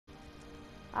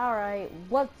Alright,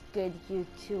 what's good,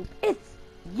 YouTube? It's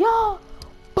your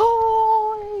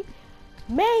boy,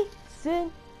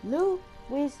 Mason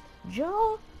Lewis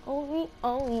Joe. Only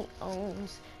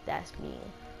owns. That's me.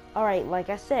 Alright, like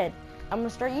I said, I'm gonna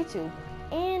start YouTube.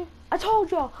 And I told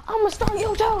y'all, I'm gonna start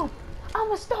YouTube. I'm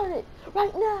gonna start it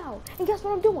right now. And guess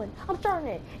what I'm doing? I'm starting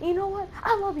it. And you know what?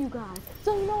 I love you guys.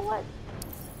 So you know what?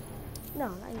 No,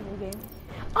 not in the game.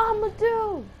 I'm gonna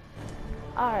do.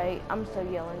 Alright, I'm so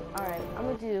yelling. Alright, I'm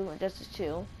gonna do Justice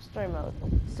 2 story mode.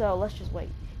 So let's just wait.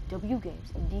 W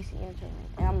Games and DC Entertainment.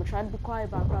 And I'm gonna try to be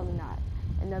quiet, but I'm probably not.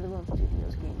 Another Room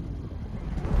Studios game.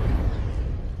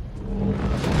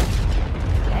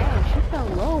 Dang, she fell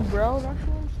low, bro. Don't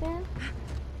you understand?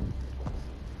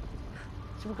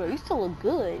 Supergirl, you still look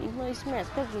good. Even though you smash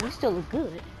Spectre, you still look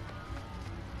good.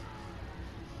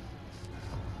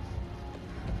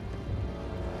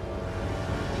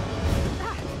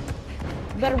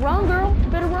 Better run, girl.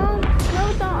 Better run. No,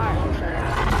 it's not. Alright, I'm shut up.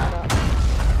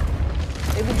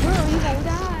 Baby girl, you gonna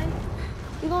die.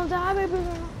 You gonna die, baby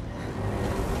girl.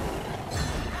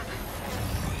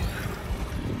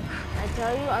 I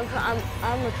tell you, I'm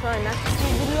gonna try not to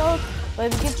see videos, but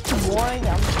if it gets too boring,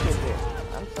 I'm gonna skip it.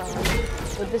 I'm sorry,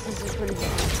 but this is pretty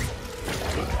good.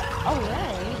 Oh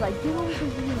man, he's like, do what you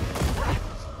do.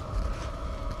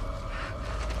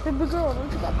 Baby girl,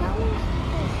 don't you got powers?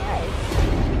 Okay.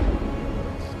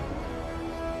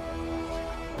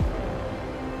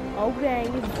 Okay,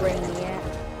 you brainiac.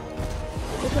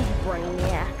 Here comes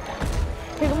brainiac.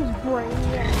 Here comes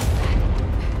brainiac.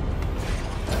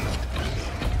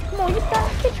 Come on, you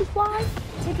got it. Can't you fly?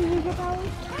 Can't you use your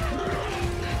powers?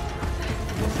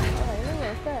 Alright, look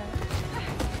at that.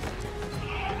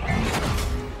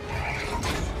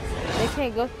 They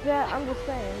can't go through that, I'm just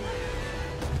saying.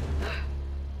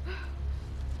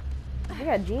 They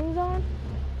got jeans on?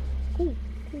 Cool,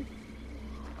 cool.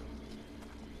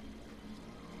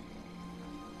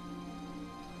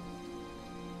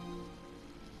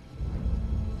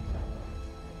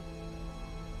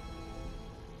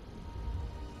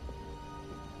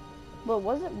 But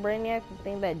wasn't Brainiac the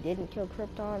thing that didn't kill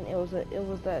Krypton? It was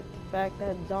that fact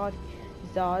that Zod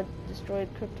destroyed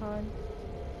Krypton.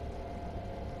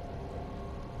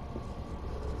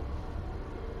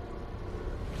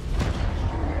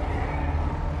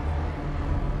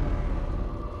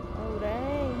 Oh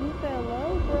dang, you fell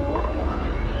low, bro.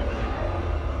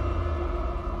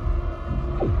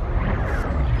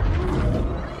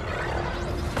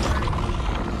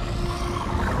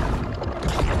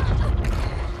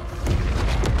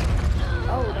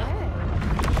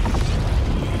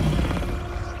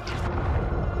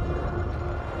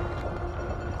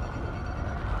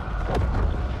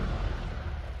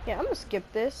 Yeah, I'm gonna skip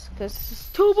this because this is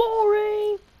too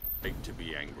boring. To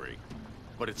be angry,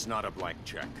 but it's not a blank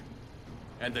check.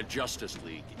 And the Justice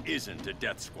League isn't a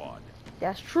death squad.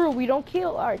 That's true. We don't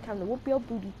kill. All right, time to whoop your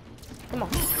booty. Come on.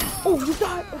 Oh, you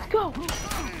got it. Let's go.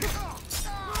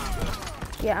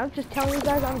 Yeah, I'm just telling you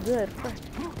guys I'm good.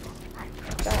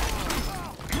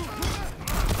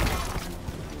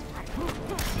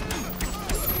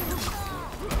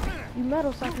 You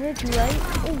metal, so I can hit you, right?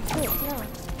 Oh, shit, yeah.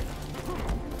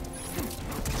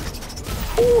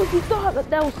 Oh, you thought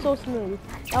that was so smooth.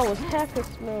 That was hecka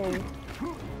smooth.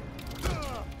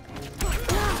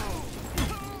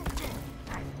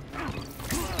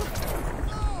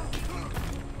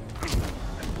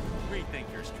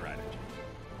 Rethink your strategy.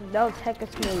 That was hecka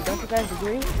smooth. Don't you guys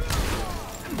agree?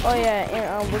 Oh yeah,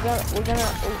 and we're gonna oh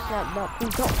snap, no,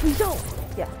 please don't.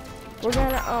 Yeah. We're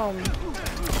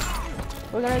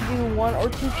gonna do 1 or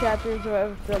 2 chapters or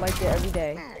whatever feel like it every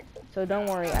day. So don't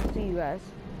worry, I see you guys.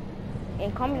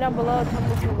 And comment down below, tell me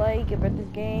what you like about this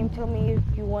game. Tell me if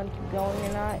you want to keep going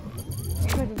or not.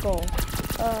 Let's make a goal.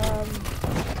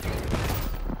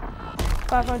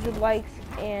 500 likes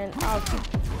and I'll keep,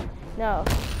 no.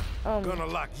 Gonna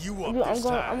lock you up I'm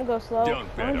gonna go slow.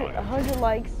 100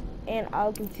 likes and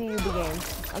I'll continue the game.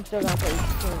 I'm still gonna play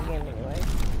the game anyway.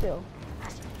 Still.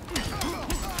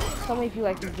 Tell me if you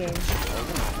like this game.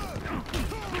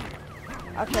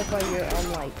 I'll check by your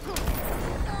likes.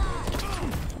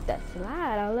 That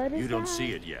slide, I'll let it slide. You don't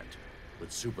see it yet,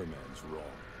 but Superman's wrong.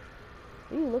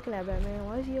 What are you looking at, Batman?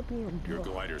 Why is he up in your Your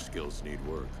glider skills need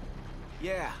work.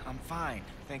 Yeah, I'm fine.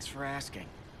 Thanks for asking.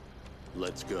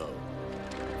 Let's go.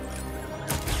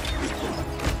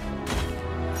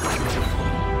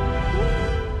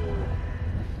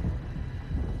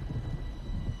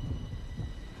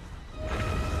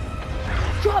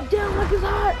 Drop down like it's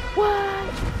hot. What?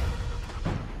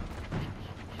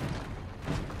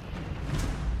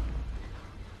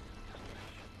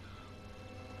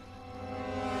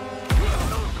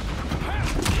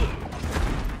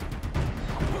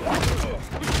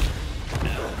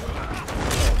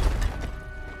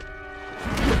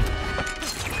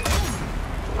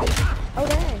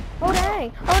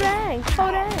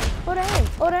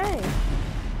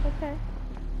 Okay.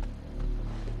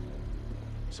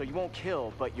 So you won't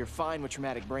kill, but you're fine with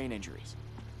traumatic brain injuries.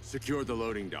 Secure the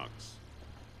loading docks.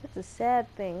 That's a sad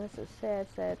thing. That's a sad,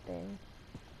 sad thing.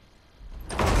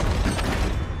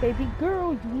 Baby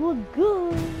girl, you look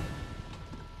good.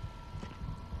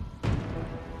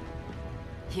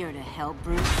 Here to help,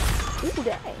 Bruce? Ooh,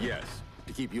 dang. Yes,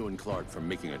 to keep you and Clark from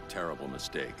making a terrible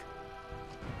mistake.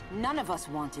 None of us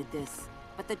wanted this,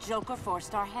 but the Joker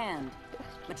forced our hand.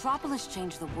 Metropolis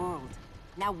changed the world.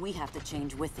 Now we have to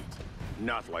change with it.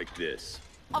 Not like this.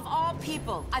 Of all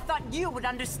people, I thought you would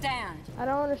understand. I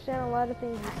don't understand a lot of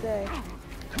things you say.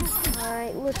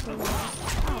 Alright, listen, man.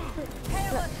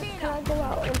 Can I go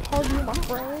out and party with my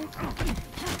friends?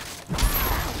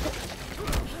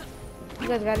 You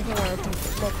guys gotta hear my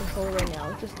remote control right now.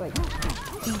 It's just like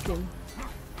beeping.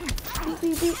 Beep,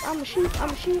 beep, beep. I'ma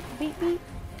shoot. Beep, beep.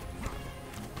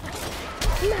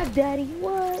 Not daddy,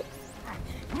 what?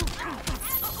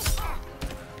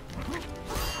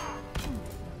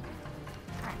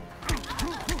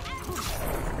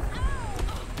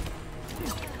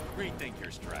 Rethink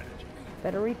your strategy.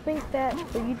 Better rethink that,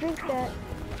 so you drink that.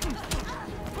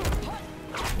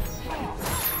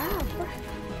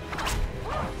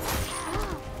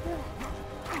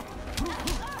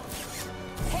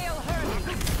 Hail her!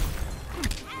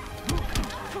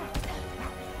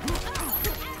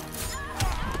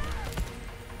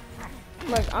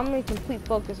 Like, I'm in complete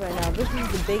focus right now. This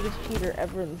is the biggest cheater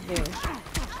ever in the game.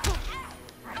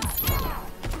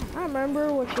 I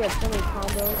remember when she had so many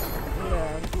combos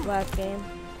in the last game.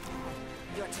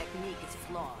 Your technique is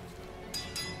flawed.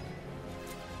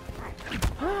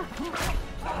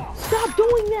 Stop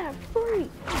doing that,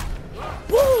 freak!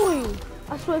 Boy!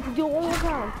 I swear if you do it one more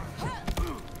time.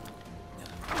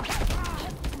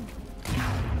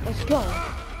 Let's go.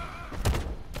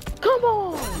 Come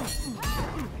on!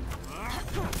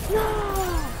 No!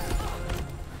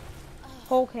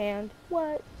 Hulk hand.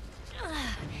 What?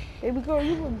 Baby girl,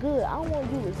 you look good. I don't want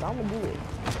to do this. I'm going to do it.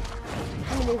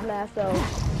 Give me this lasso.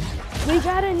 We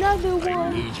got another one. I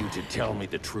need you to tell me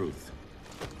the truth.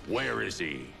 Where is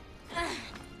he?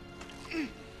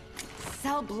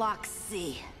 Cell block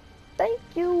C. Thank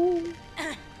you.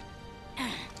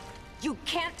 You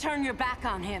can't turn your back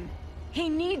on him. He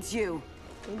needs you.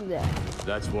 Look at that.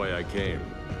 That's why I came.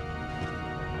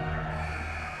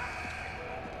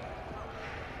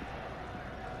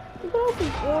 Look at all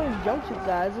these orange jumpsuit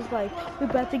guys. It's like, we're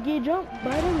about to get jumped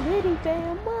by the Liddy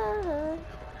fam.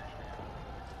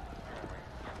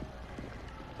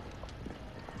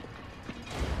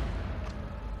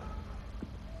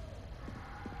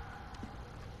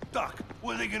 Doc,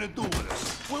 what are they gonna do with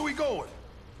us? Where we going?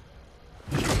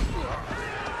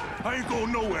 I ain't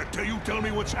going nowhere till you tell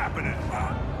me what's happening.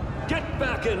 Get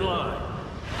back in line.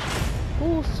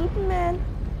 Ooh, Superman.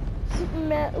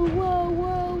 Superman. Ooh, whoa,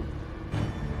 whoa.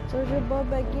 Turn your butt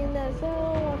back in that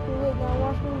zone. Watch me whip now.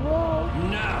 Watch me roll.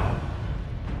 Now.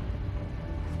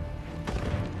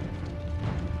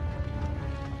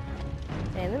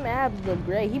 Man, them abs look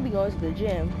great. He be going to the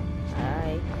gym.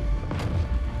 Alright.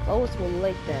 Lois will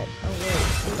like that. Oh,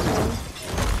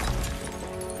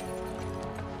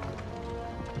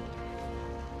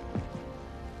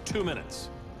 wait. 2 minutes.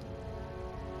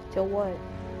 Till what?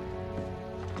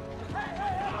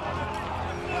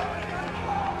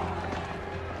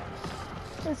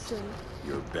 Listen.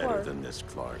 You're better Clark. than this,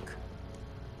 Clark.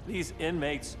 These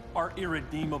inmates are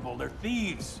irredeemable. They're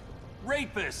thieves,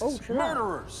 rapists, Oh, shut up.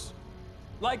 murderers.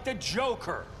 Like the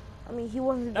Joker. I mean, he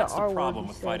wasn't That's the the R word. problem he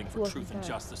with said. fighting He for wasn't truth and that.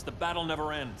 justice. The battle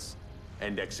never ends.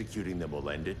 And executing them will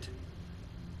end it?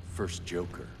 First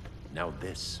Joker, now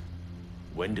this.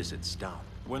 When does it stop?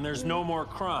 When there's no more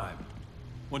crime.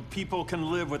 When people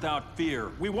can live without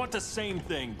fear. We want the same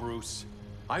thing, Bruce.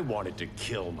 I wanted to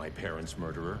kill my parents'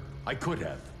 murderer. I could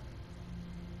have.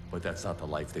 But that's not the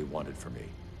life they wanted for me.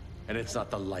 And it's not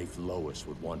the life Lois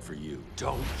would want for you.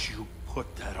 Don't you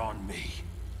put that on me.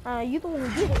 You the one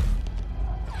who did it.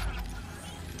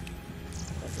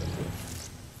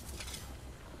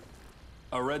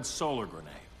 A red solar grenade.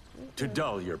 To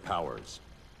dull your powers,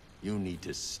 you need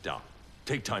to stop.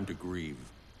 Take time to grieve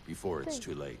before it's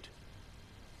too late.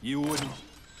 You wouldn't.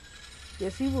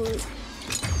 Yes, he would.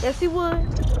 Yes, he would.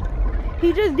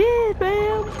 He just did,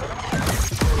 fam.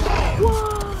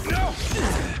 What?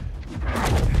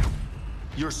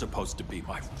 You're supposed to be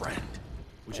my friend.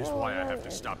 Which is why I have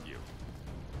to stop you.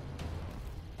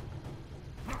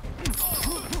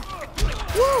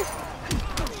 Woo!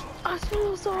 I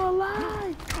feel so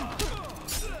alive.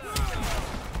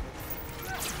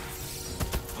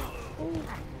 Ooh.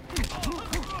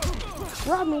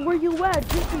 Rodney, where you at?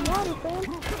 Drink some water, fam.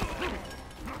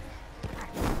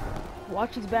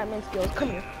 Watch his Batman skills. Come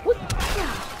here. What?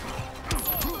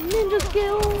 Ninja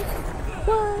skills.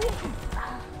 What?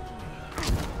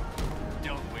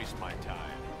 Don't waste my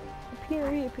time.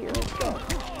 Reappear. Let's go.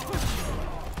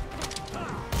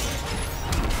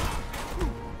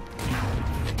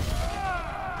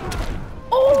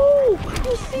 Oh!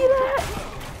 You see that?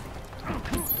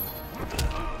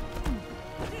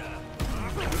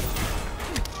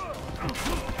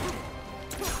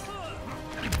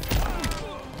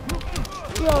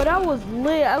 Yo, that was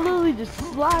lit. I literally just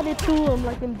slided through him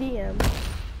like in DM.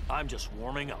 I'm just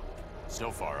warming up.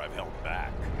 So far, I've held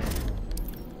back.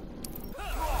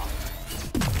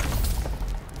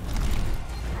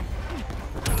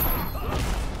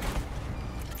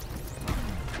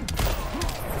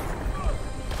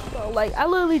 So, like, I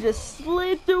literally just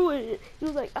slid through it. He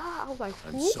was like, ah. I was like,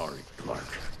 I'm whoop. sorry, Clark.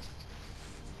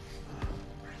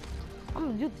 I'm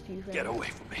gonna do this to you, fam. Get away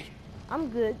from me. I'm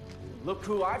good. Look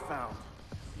who I found.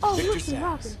 Oh, Victor look, he's Sass.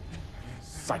 rocking.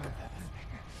 Psychopath.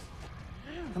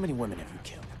 How many women have you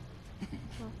killed?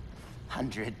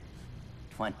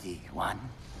 121.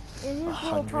 And his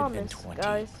little promise,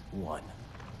 guys. 121.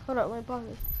 Hold up, let me pause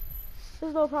this.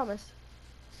 His little promise.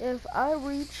 If I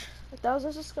reach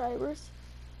 1,000 subscribers,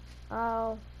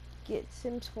 I'll get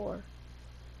Sims 4.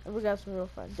 And we got some real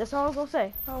fun. That's all I was gonna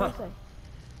say. That's all I was gonna say.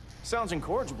 Sounds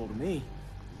incorrigible to me.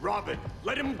 Robin,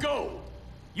 let him go!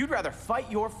 You'd rather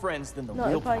fight your friends than the No,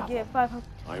 real if I problem. get 500,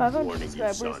 I'm 500 warning you,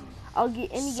 subscribers, son. I'll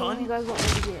get any Son? game you guys want me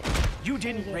to get. You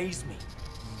didn't raise me.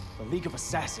 The League of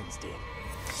Assassins did.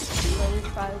 If I reach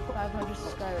 500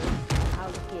 subscribers,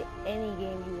 I'll get any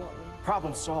game you want me.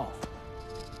 Problem solved.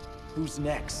 Who's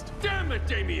next? Damn it,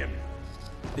 Damien!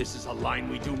 This is a line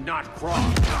we do not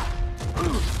cross.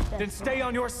 Then stay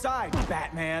on your side,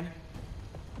 Batman.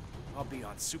 I'll be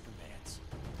on Superman's.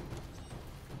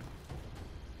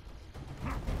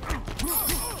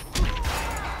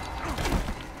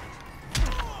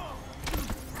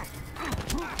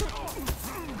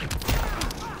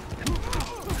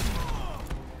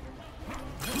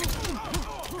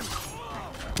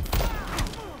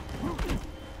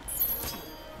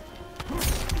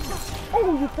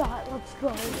 Oh, you thought, let's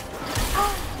go.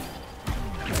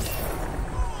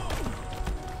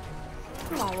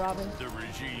 Come on, Robin. The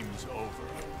regime's over.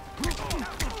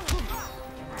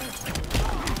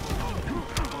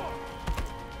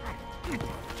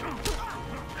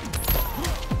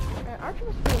 Man, aren't you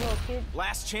supposed to be a little kid?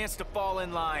 Last chance to fall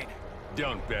in line.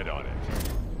 Don't bet on it.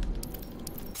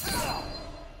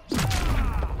 I'ma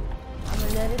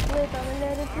let it flip, I'ma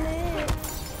let it flip.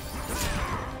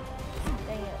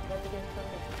 Dang it, let it get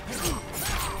something.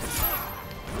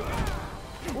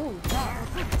 Ooh, God.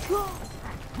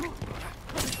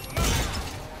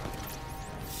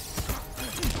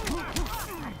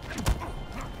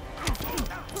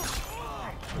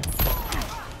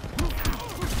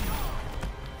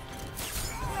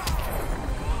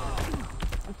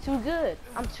 I'm too good.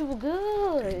 I'm too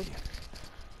good.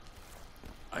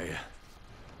 I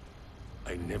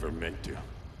never meant to.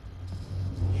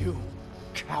 You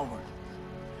coward.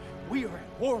 We are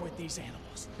at war with these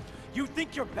animals. You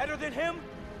think you're better than him?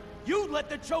 You let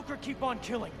the Joker keep on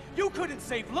killing. You couldn't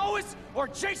save Lois or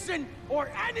Jason or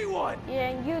anyone. Yeah,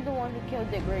 and you're the one who killed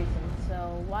Dick Grayson,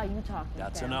 so why you talking?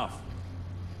 That's fam? enough.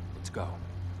 Let's go.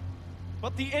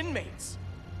 But the inmates.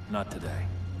 Not today.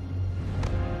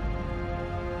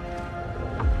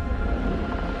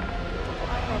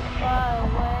 I'ma fly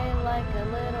away like a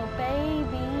little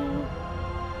baby.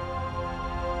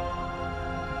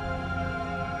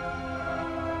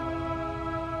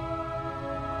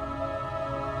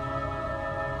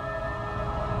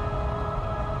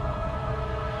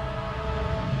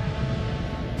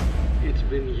 It's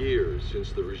been years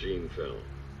since the regime fell.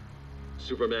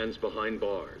 Superman's behind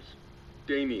bars.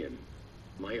 Damien,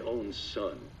 my own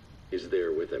son, is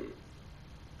there with him.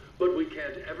 But we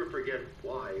can't ever forget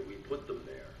why we put them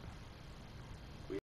there.